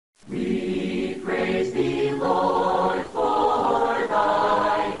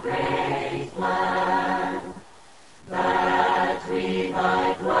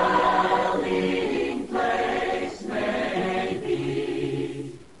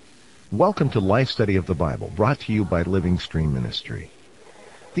Welcome to Life Study of the Bible, brought to you by Living Stream Ministry.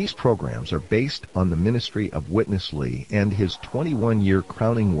 These programs are based on the ministry of Witness Lee and his 21-year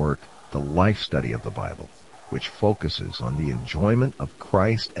crowning work, The Life Study of the Bible, which focuses on the enjoyment of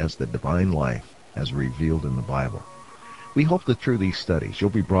Christ as the divine life as revealed in the Bible. We hope that through these studies you'll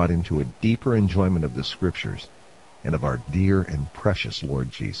be brought into a deeper enjoyment of the Scriptures and of our dear and precious Lord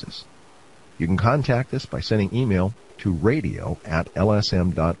Jesus. You can contact us by sending email to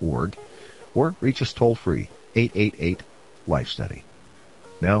radio@lsm.org or reach us toll-free, 888-LIFE-STUDY.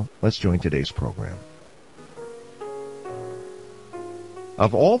 Now, let's join today's program.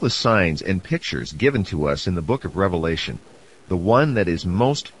 Of all the signs and pictures given to us in the book of Revelation, the one that is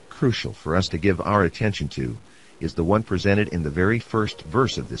most crucial for us to give our attention to is the one presented in the very first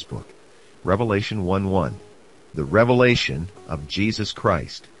verse of this book, Revelation 1:1, the revelation of Jesus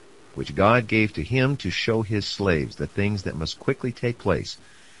Christ, which God gave to him to show his slaves the things that must quickly take place.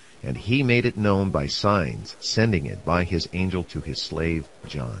 And he made it known by signs, sending it by his angel to his slave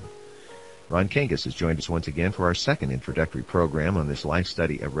John. Ron Kangas has joined us once again for our second introductory program on this life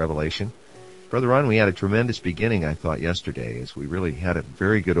study of Revelation. Brother Ron, we had a tremendous beginning, I thought, yesterday, as we really had a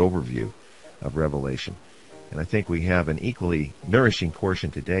very good overview of Revelation. And I think we have an equally nourishing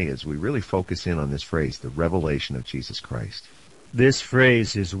portion today as we really focus in on this phrase, the revelation of Jesus Christ. This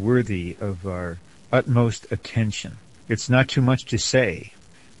phrase is worthy of our utmost attention. It's not too much to say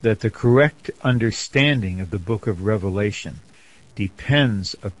that the correct understanding of the book of Revelation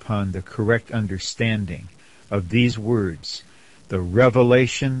depends upon the correct understanding of these words, the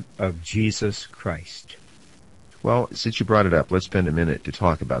revelation of Jesus Christ. Well, since you brought it up, let's spend a minute to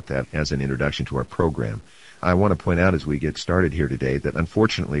talk about that as an introduction to our program. I want to point out as we get started here today that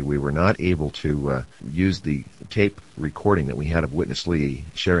unfortunately we were not able to use the tape recording that we had of Witness Lee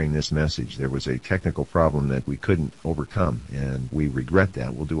sharing this message. There was a technical problem that we couldn't overcome, and we regret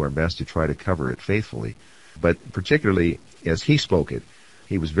that. We'll do our best to try to cover it faithfully. But particularly as he spoke it,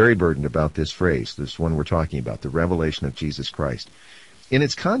 he was very burdened about this phrase, this one we're talking about, the revelation of Jesus Christ. In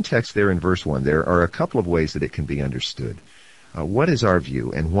its context there in verse 1, there are a couple of ways that it can be understood. What is our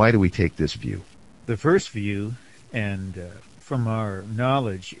view, and why do we take this view? The first view, and from our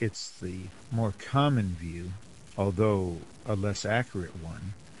knowledge, it's the more common view, although a less accurate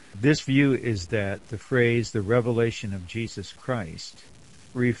one. This view is that the phrase, the revelation of Jesus Christ,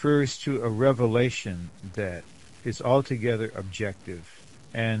 refers to a revelation that is altogether objective,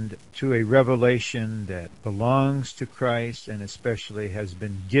 and to a revelation that belongs to Christ and especially has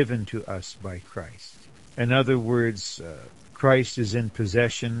been given to us by Christ. In other words, Christ is in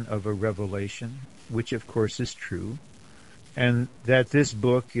possession of a revelation, which of course is true, and that this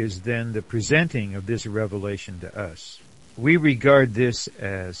book is then the presenting of this revelation to us. We regard this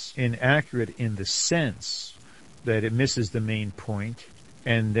as inaccurate in the sense that it misses the main point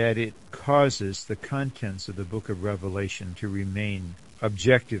and that it causes the contents of the book of Revelation to remain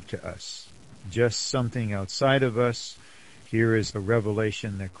objective to us, just something outside of us. Here is a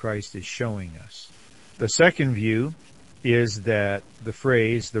revelation that Christ is showing us. The second view is that the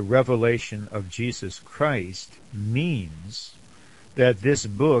phrase, the revelation of Jesus Christ, means that this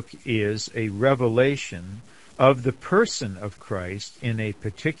book is a revelation of the person of Christ in a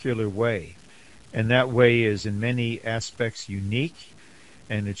particular way. And that way is in many aspects unique,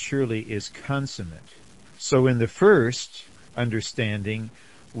 and it surely is consummate. So in the first understanding,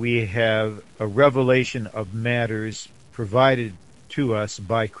 we have a revelation of matters provided to us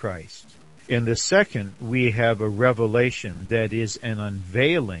by Christ. In the second, we have a revelation that is an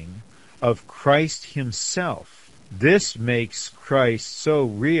unveiling of Christ himself. This makes Christ so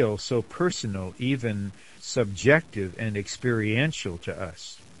real, so personal, even subjective and experiential to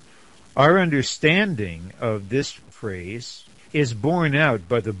us. Our understanding of this phrase is borne out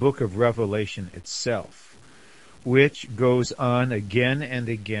by the book of Revelation itself, which goes on again and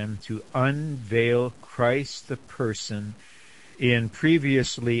again to unveil Christ the person in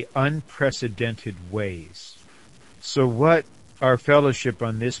previously unprecedented ways. So what our fellowship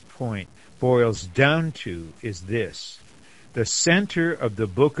on this point boils down to is this: the center of the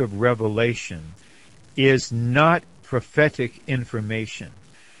book of Revelation is not prophetic information.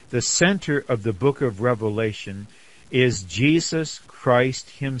 The center of the book of Revelation is Jesus Christ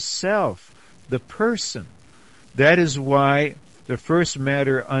himself, the person. That is why the first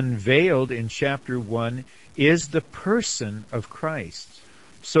matter unveiled in chapter 1 is the person of Christ.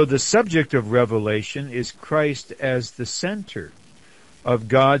 So the subject of Revelation is Christ as the center of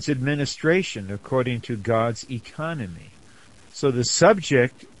God's administration according to God's economy. So the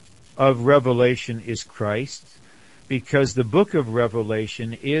subject of Revelation is Christ, because the book of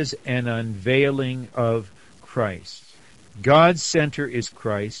Revelation is an unveiling of Christ. God's center is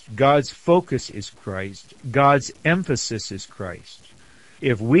Christ. God's focus is Christ. God's emphasis is Christ.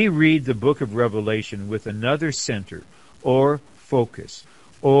 If we read the book of Revelation with another center or focus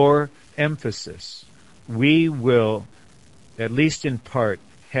or emphasis, we will, at least in part,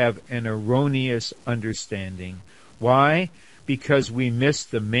 have an erroneous understanding. Why? Because we miss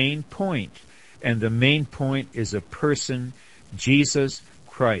the main point, and the main point is a person, Jesus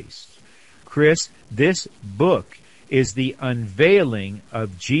Christ. Chris, this book is the unveiling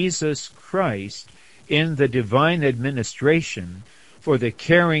of Jesus Christ in the divine administration for the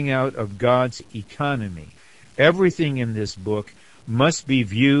carrying out of God's economy. Everything in this book must be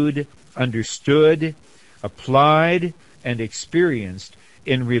viewed, understood, applied, and experienced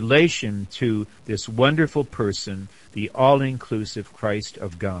in relation to this wonderful person, the all-inclusive Christ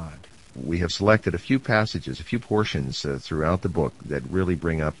of God. We have selected a few passages, a few portions throughout the book that really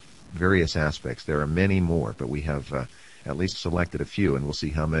bring up various aspects. There are many more, but we have at least selected a few, and we'll see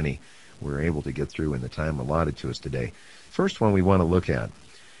how many we're able to get through in the time allotted to us today. First one we want to look at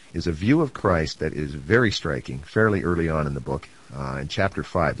is a view of Christ that is very striking, fairly early on in the book, in chapter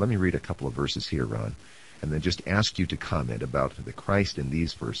 5. Let me read a couple of verses here, Ron, and then just ask you to comment about the Christ in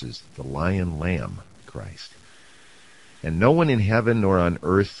these verses, the Lion-Lamb Christ. And no one in heaven nor on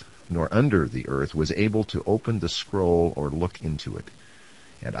earth nor under the earth was able to open the scroll or look into it.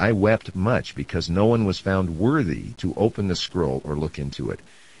 And I wept much because no one was found worthy to open the scroll or look into it.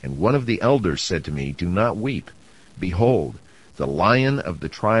 And one of the elders said to me, "Do not weep. Behold, the Lion of the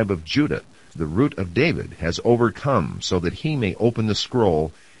tribe of Judah, the root of David, has overcome, so that he may open the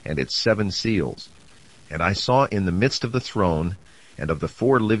scroll and its 7 seals." And I saw in the midst of the throne and of the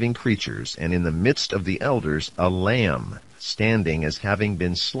 4 living creatures, and in the midst of the elders, a lamb standing as having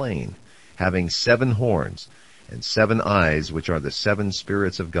been slain, having 7 horns and 7 eyes, which are the 7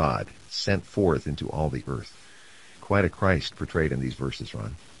 spirits of God, sent forth into all the earth. Quite a Christ portrayed in these verses,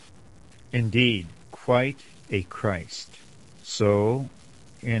 Ron. Indeed, quite a Christ. So,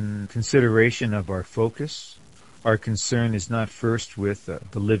 in consideration of our focus, our concern is not first with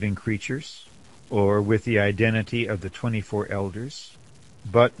the living creatures or with the identity of the 24 elders,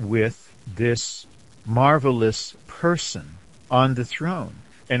 but with this marvelous person on the throne.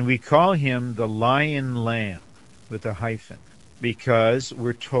 And we call him the Lion-Lamb with a hyphen, because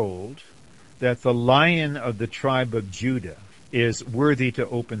we're told that the Lion of the tribe of Judah is worthy to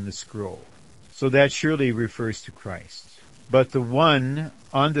open the scroll. So that surely refers to Christ. But the one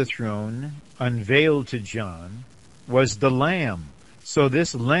on the throne, unveiled to John, was the Lamb. So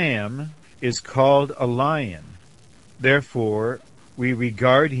this Lamb is called a lion. Therefore, we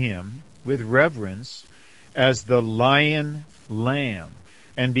regard him with reverence as the Lion-Lamb.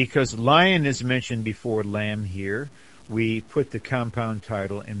 And because lion is mentioned before lamb here, we put the compound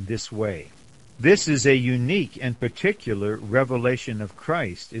title in this way. This is a unique and particular revelation of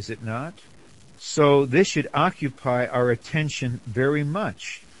Christ, is it not? So this should occupy our attention very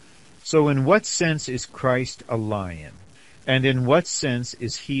much. So in what sense is Christ a lion? And in what sense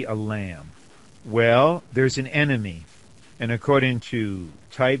is he a lamb? Well, there's an enemy. And according to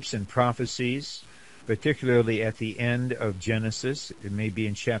types and prophecies, particularly at the end of Genesis, it may be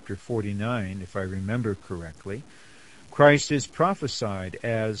in chapter 49, if I remember correctly, Christ is prophesied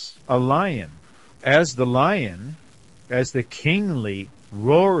as a lion. As the lion, as the kingly,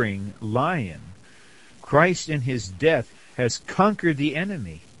 roaring lion, Christ in his death has conquered the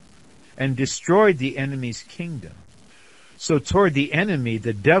enemy and destroyed the enemy's kingdom. So toward the enemy,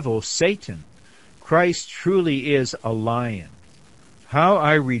 the devil, Satan, Christ truly is a lion. How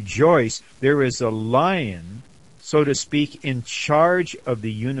I rejoice there is a lion, so to speak, in charge of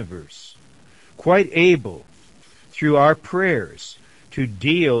the universe, quite able, through our prayers, to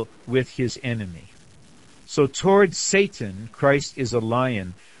deal with his enemy. So toward Satan, Christ is a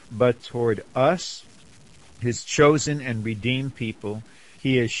lion, but toward us, his chosen and redeemed people,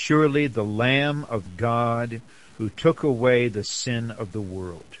 he is surely the Lamb of God who took away the sin of the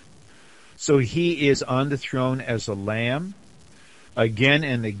world. So he is on the throne as a lamb. Again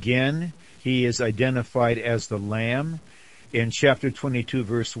and again, he is identified as the Lamb. In chapter 22,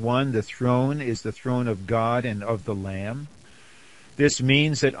 verse 1, the throne is the throne of God and of the Lamb. This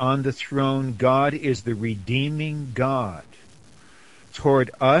means that on the throne, God is the redeeming God.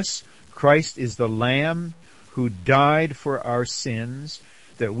 Toward us, Christ is the Lamb who died for our sins,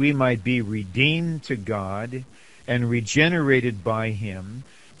 that we might be redeemed to God and regenerated by him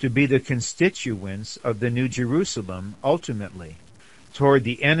to be the constituents of the New Jerusalem ultimately. Toward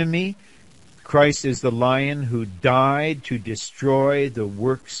the enemy, Christ is the lion who died to destroy the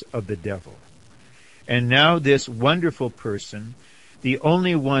works of the devil. And now this wonderful person, the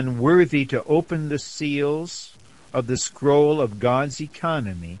only one worthy to open the seals of the scroll of God's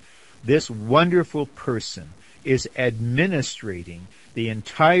economy, this wonderful person is administrating the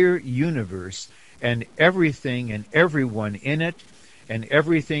entire universe and everything and everyone in it and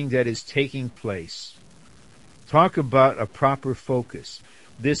everything that is taking place. Talk about a proper focus.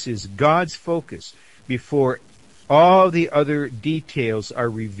 This is God's focus before all the other details are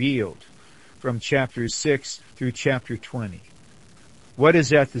revealed from chapter 6 through chapter 20. What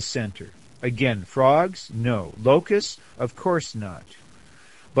is at the center? Again, frogs? No. Locusts? Of course not.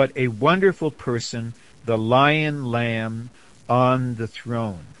 But a wonderful person, the lion lamb on the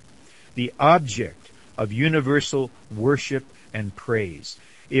throne, the object of universal worship and praise.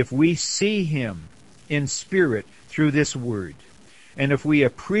 If we see him in spirit through this word, and if we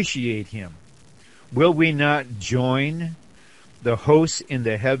appreciate him, will we not join the hosts in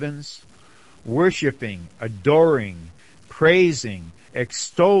the heavens, worshiping, adoring, praising,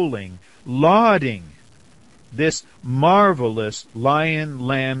 extolling, lauding this marvelous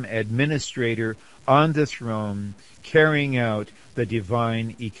lion-lamb administrator on the throne, carrying out the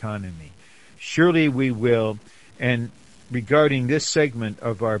divine economy? Surely we will. And regarding this segment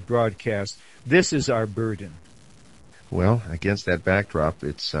of our broadcast, this is our burden. Well, against that backdrop,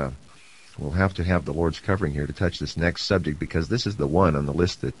 we'll have to have the Lord's covering here to touch this next subject, because this is the one on the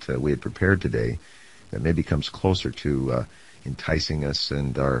list that we had prepared today that maybe comes closer to enticing us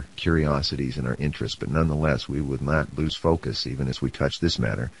and our curiosities and our interests. But nonetheless, we would not lose focus even as we touch this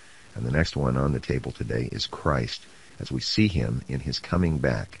matter. And the next one on the table today is Christ, as we see him in his coming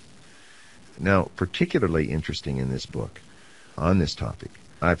back. Now, particularly interesting in this book, on this topic,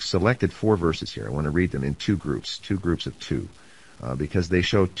 I've selected 4 verses here. I want to read them in two groups of 2, because they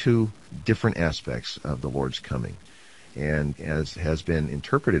show 2 different aspects of the Lord's coming. And as has been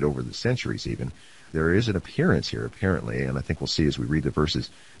interpreted over the centuries even, there is an appearance here, apparently, and I think we'll see as we read the verses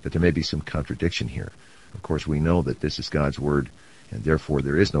that there may be some contradiction here. Of course, we know that this is God's Word, and therefore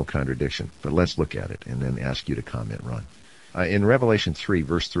there is no contradiction. But let's look at it and then ask you to comment, Ron. In Revelation 3,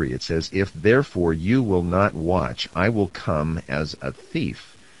 verse 3, it says, "If therefore you will not watch, I will come as a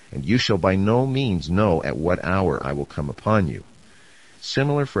thief, and you shall by no means know at what hour I will come upon you."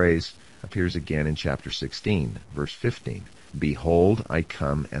 Similar phrase appears again in chapter 16, verse 15. "Behold, I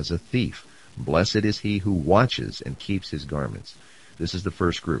come as a thief. Blessed is he who watches and keeps his garments." This is the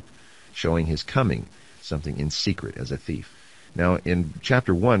first group, showing his coming, something in secret, as a thief. Now, in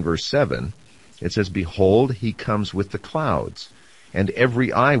chapter 1, verse 7, it says, "Behold, he comes with the clouds, and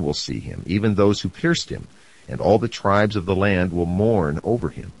every eye will see him, even those who pierced him, and all the tribes of the land will mourn over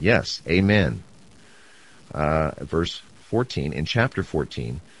him." Yes, amen. Verse 14, in chapter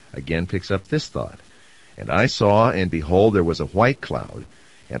 14, again picks up this thought. "And I saw, and behold, there was a white cloud,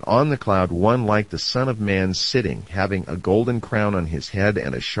 and on the cloud one like the Son of Man sitting, having a golden crown on his head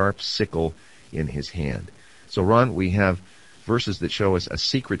and a sharp sickle in his hand." So, Ron, we have verses that show us a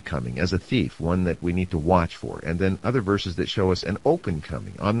secret coming as a thief, one that we need to watch for, and then other verses that show us an open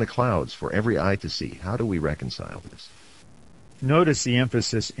coming on the clouds for every eye to see. How do we reconcile this? Notice the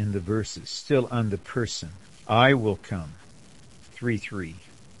emphasis in the verses, still on the person. I will come, 3:3.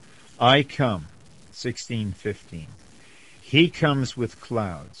 I come, 16:15. He comes with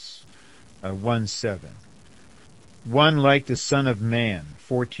clouds, 1:7. One like the Son of Man,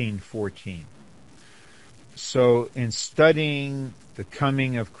 14:14. So in studying the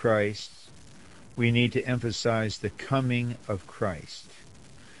coming of Christ, we need to emphasize the coming of Christ.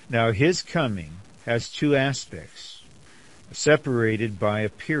 Now, his coming has 2 aspects, separated by a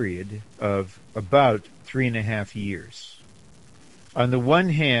period of about 3.5 years. On the one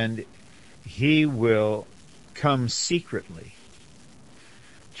hand, he will come secretly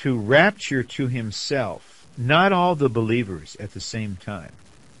to rapture to himself not all the believers at the same time.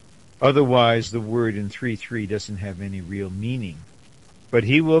 Otherwise, the word in 3:3 doesn't have any real meaning. But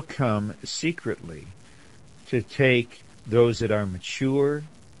he will come secretly to take those that are mature,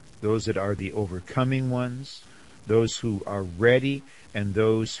 those that are the overcoming ones, those who are ready, and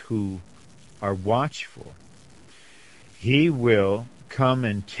those who are watchful. He will come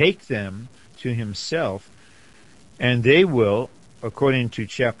and take them to himself, and they will, according to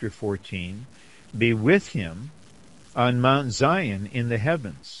chapter 14, be with him on Mount Zion in the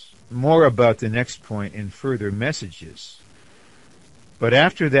heavens. More about the next point in further messages. But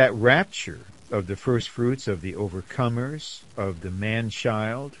after that rapture of the first fruits of the overcomers, of the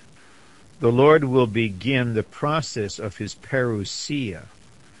man-child, the Lord will begin the process of his parousia,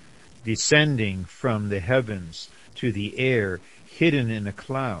 descending from the heavens to the air, hidden in a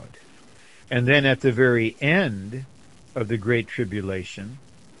cloud. And then at the very end of the Great Tribulation,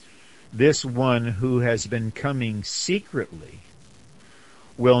 this one who has been coming secretly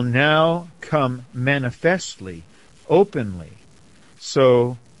will now come manifestly openly.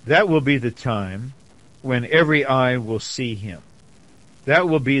 So that will be the time when every eye will see him. That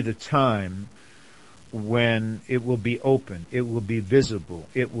will be the time when it will be open, it will be visible,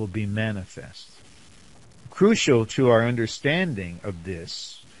 it will be manifest. Crucial to our understanding of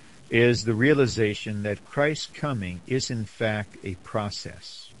this is the realization that Christ's coming is in fact a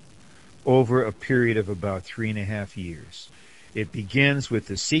process over a period of about 3.5 years. It begins with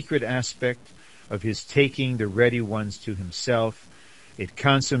the secret aspect of his taking the ready ones to himself. It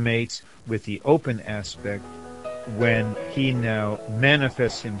consummates with the open aspect when he now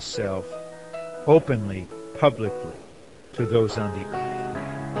manifests himself openly, publicly, to those on the earth.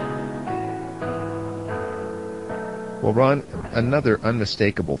 Well, Ron, another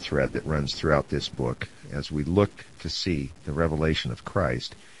unmistakable thread that runs throughout this book as we look to see the revelation of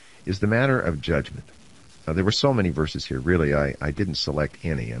Christ is the matter of judgment. Now, there were so many verses here, really, I didn't select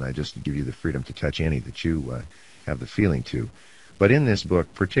any, and I just give you the freedom to touch any that you have the feeling to. But in this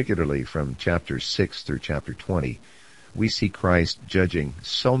book, particularly from chapter 6 through chapter 20, we see Christ judging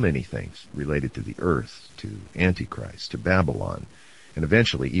so many things related to the earth, to Antichrist, to Babylon, and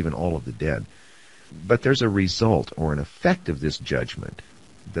eventually even all of the dead. But there's a result or an effect of this judgment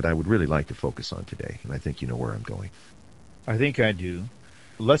that I would really like to focus on today, and I think you know where I'm going. I think I do.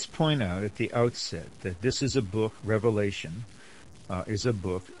 Let's point out at the outset that this is a book, Revelation, is a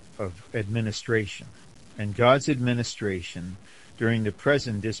book of administration. And God's administration during the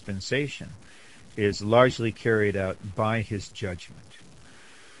present dispensation is largely carried out by his judgment.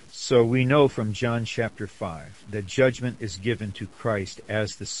 So we know from John chapter 5 that judgment is given to Christ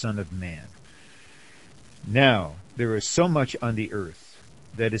as the Son of Man. Now, there is so much on the earth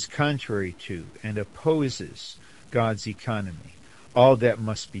that is contrary to and opposes God's economy. All that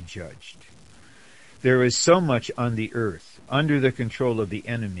must be judged. There is so much on the earth under the control of the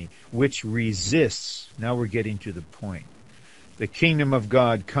enemy which resists, now we're getting to the point, the kingdom of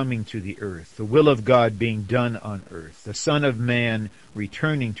God coming to the earth, the will of God being done on earth, the Son of Man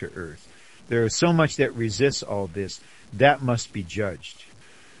returning to earth. There is so much that resists all this. That must be judged.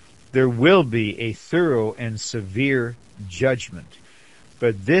 There will be a thorough and severe judgment.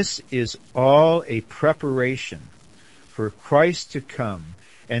 But this is all a preparation for Christ to come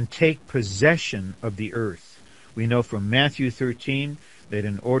and take possession of the earth. We know from Matthew 13 that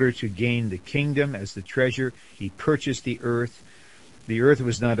in order to gain the kingdom as the treasure, he purchased the earth. The earth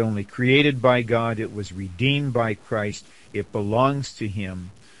was not only created by God, it was redeemed by Christ. It belongs to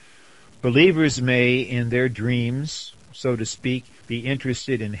him. Believers may, in their dreams, so to speak, be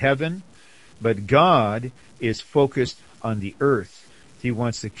interested in heaven, but God is focused on the earth. He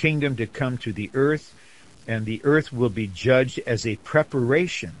wants the kingdom to come to the earth, and the earth will be judged as a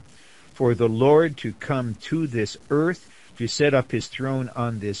preparation for the Lord to come to this earth, to set up his throne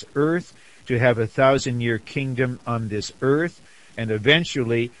on this earth, to have a 1,000-year kingdom on this earth, and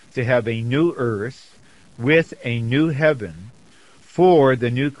eventually to have a new earth with a new heaven for the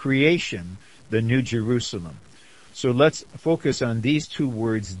new creation, the new Jerusalem. So let's focus on these two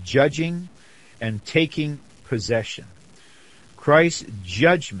words, judging and taking possession. Christ's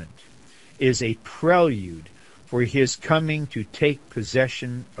judgment is a prelude for his coming to take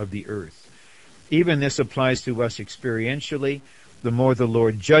possession of the earth. Even this applies to us experientially. The more the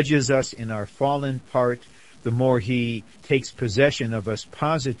Lord judges us in our fallen part, the more he takes possession of us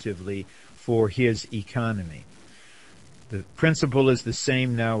positively for his economy. The principle is the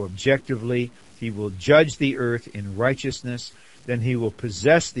same now objectively. He will judge the earth in righteousness, then he will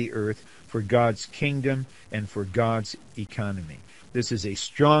possess the earth for God's kingdom and for God's economy. This is a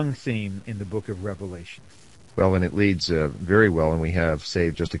strong theme in the book of Revelation. Well, and it leads very well, and we have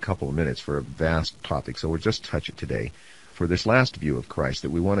saved just a couple of minutes for a vast topic, so we'll just touch it today for this last view of Christ that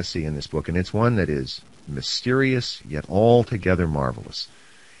we want to see in this book, and it's one that is mysterious yet altogether marvelous.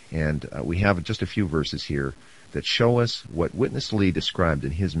 And we have just a few verses here that show us what Witness Lee described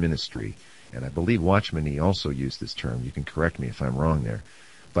in his ministry, and I believe Watchman Nee also used this term. You can correct me if I'm wrong there,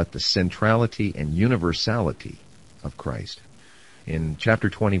 but the centrality and universality of Christ. In chapter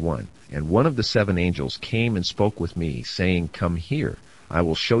 21, and one of the 7 angels came and spoke with me, saying, Come here, I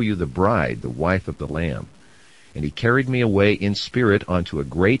will show you the bride, the wife of the Lamb. And he carried me away in spirit unto a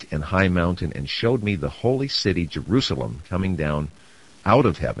great and high mountain, and showed me the holy city Jerusalem coming down out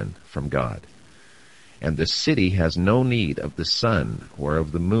of heaven from God. And the city has no need of the sun or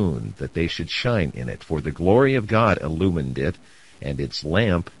of the moon, that they should shine in it, for the glory of God illumined it, and its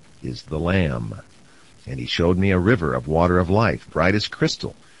lamp is the Lamb. And he showed me a river of water of life, bright as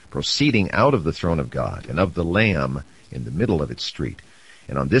crystal, proceeding out of the throne of God, and of the Lamb in the middle of its street.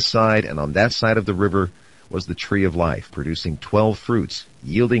 And on this side and on that side of the river was the tree of life, producing 12 fruits,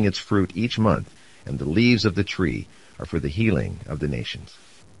 yielding its fruit each month, and the leaves of the tree are for the healing of the nations.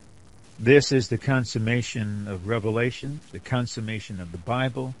 This is the consummation of Revelation, the consummation of the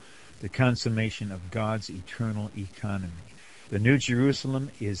Bible, the consummation of God's eternal economy. The New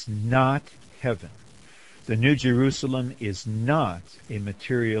Jerusalem is not heaven. The New Jerusalem is not a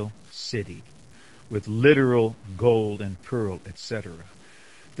material city with literal gold and pearl, etc.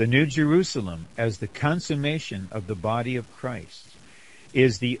 The New Jerusalem, as the consummation of the body of Christ,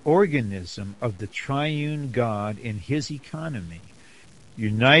 is the organism of the triune God in his economy,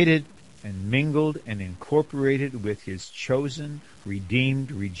 united and mingled and incorporated with his chosen,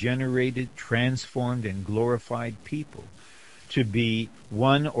 redeemed, regenerated, transformed, and glorified people to be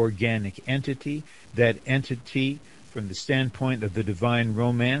one organic entity. That entity, from the standpoint of the divine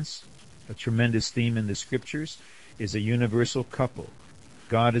romance, a tremendous theme in the Scriptures, is a universal couple.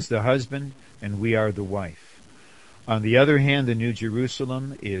 God is the husband, and we are the wife. On the other hand, the New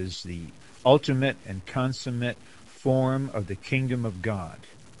Jerusalem is the ultimate and consummate form of the kingdom of God.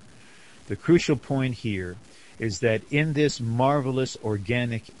 The crucial point here is that in this marvelous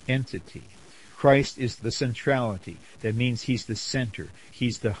organic entity, Christ is the centrality. That means he's the center.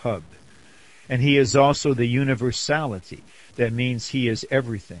 He's the hub. And he is also the universality. That means he is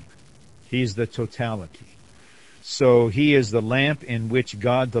everything. He is the totality. So he is the lamp in which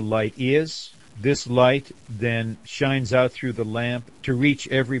God the light is. This light then shines out through the lamp to reach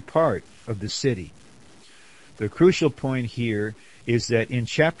every part of the city. The crucial point here is that in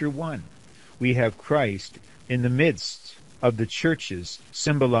chapter 1, we have Christ in the midst of the churches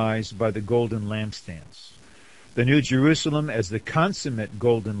symbolized by the golden lampstands. The New Jerusalem, as the consummate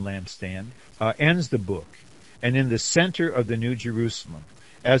golden lampstand, ends the book. And in the center of the New Jerusalem,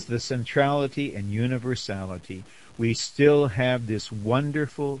 as the centrality and universality, we still have this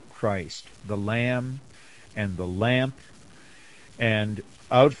wonderful Christ, the Lamb and the lamp. And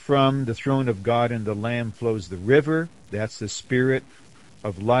out from the throne of God and the Lamb flows the river. That's the Spirit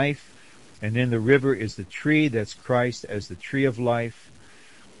of life. And in the river is the tree. That's Christ as the tree of life.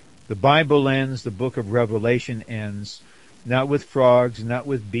 The Bible ends, the book of Revelation ends, not with frogs, not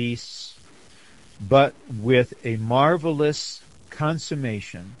with beasts, but with a marvelous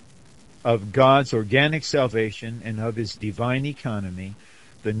consummation of God's organic salvation and of his divine economy,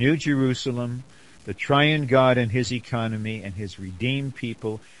 the New Jerusalem, the triune God and his economy and his redeemed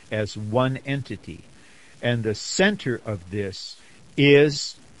people as one entity. And the center of this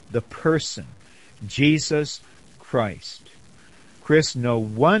is the person, Jesus Christ. Chris, no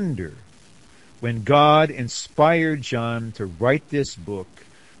wonder when God inspired John to write this book,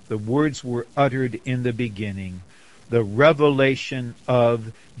 the words were uttered in the beginning, the revelation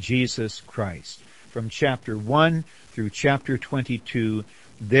of Jesus Christ. From chapter 1 through chapter 22,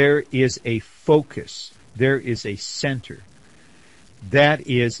 there is a focus, there is a center. That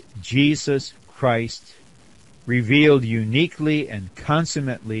is Jesus Christ, revealed uniquely and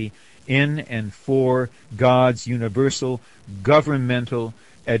consummately in and for God's universal governmental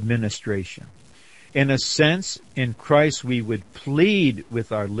administration. In a sense, in Christ we would plead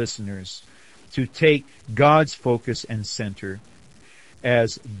with our listeners to take God's focus and center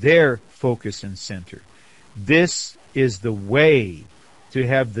as their focus and center. This is the way to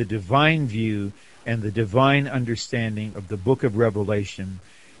have the divine view and the divine understanding of the book of Revelation,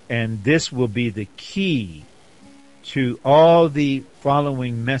 and this will be the key to all the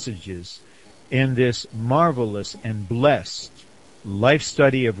following messages in this marvelous and blessed life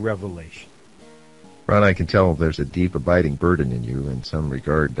study of Revelation. Ron, I can tell there's a deep, abiding burden in you. In some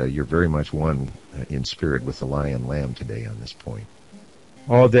regard, you're very much one in spirit with the Lion Lamb today on this point.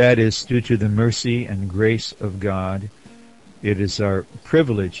 All that is due to the mercy and grace of God. It is our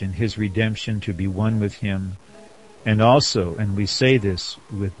privilege in his redemption to be one with him, and also, and we say this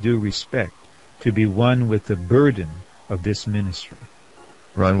with due respect, to be one with the burden of this ministry.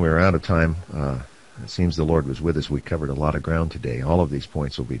 Ron, we're out of time. It seems the Lord was with us. We covered a lot of ground today. All of these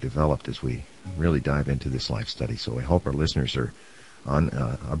points will be developed as we really dive into this life study. So I hope our listeners are on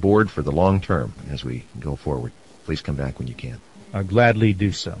aboard for the long term as we go forward. Please come back when you can. I'll gladly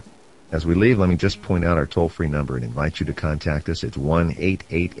do so. As we leave, let me just point out our toll-free number and invite you to contact us. It's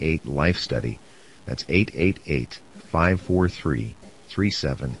 1-888-LIFE-STUDY. That's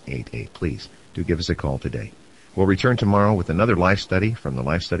 888-543-3788. Please do give us a call today. We'll return tomorrow with another life study from the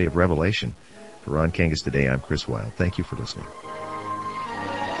Life Study of Revelation. For Ron Kangas today, I'm Chris Wilde. Thank you for listening.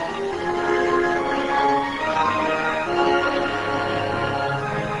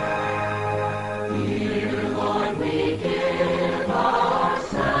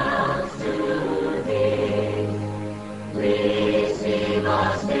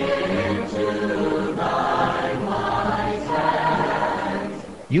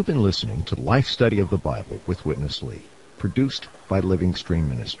 You've been listening to Life Study of the Bible with Witness Lee, produced by Living Stream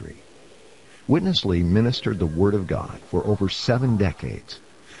Ministry. Witness Lee ministered the Word of God for over 7 decades.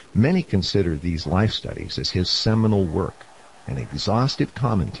 Many consider these life studies as his seminal work, an exhaustive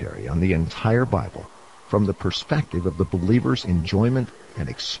commentary on the entire Bible from the perspective of the believer's enjoyment and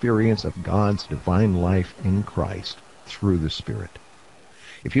experience of God's divine life in Christ through the Spirit.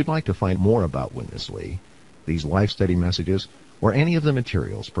 If you'd like to find more about Witness Lee, these life study messages, or any of the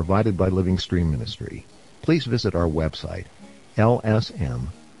materials provided by Living Stream Ministry, please visit our website,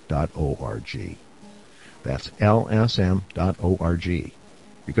 lsm.org. That's lsm.org. You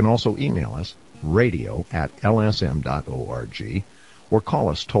can also email us, radio@lsm.org, or call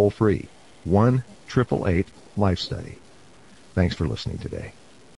us toll-free, 1-888-LIFE-STUDY. Thanks for listening today.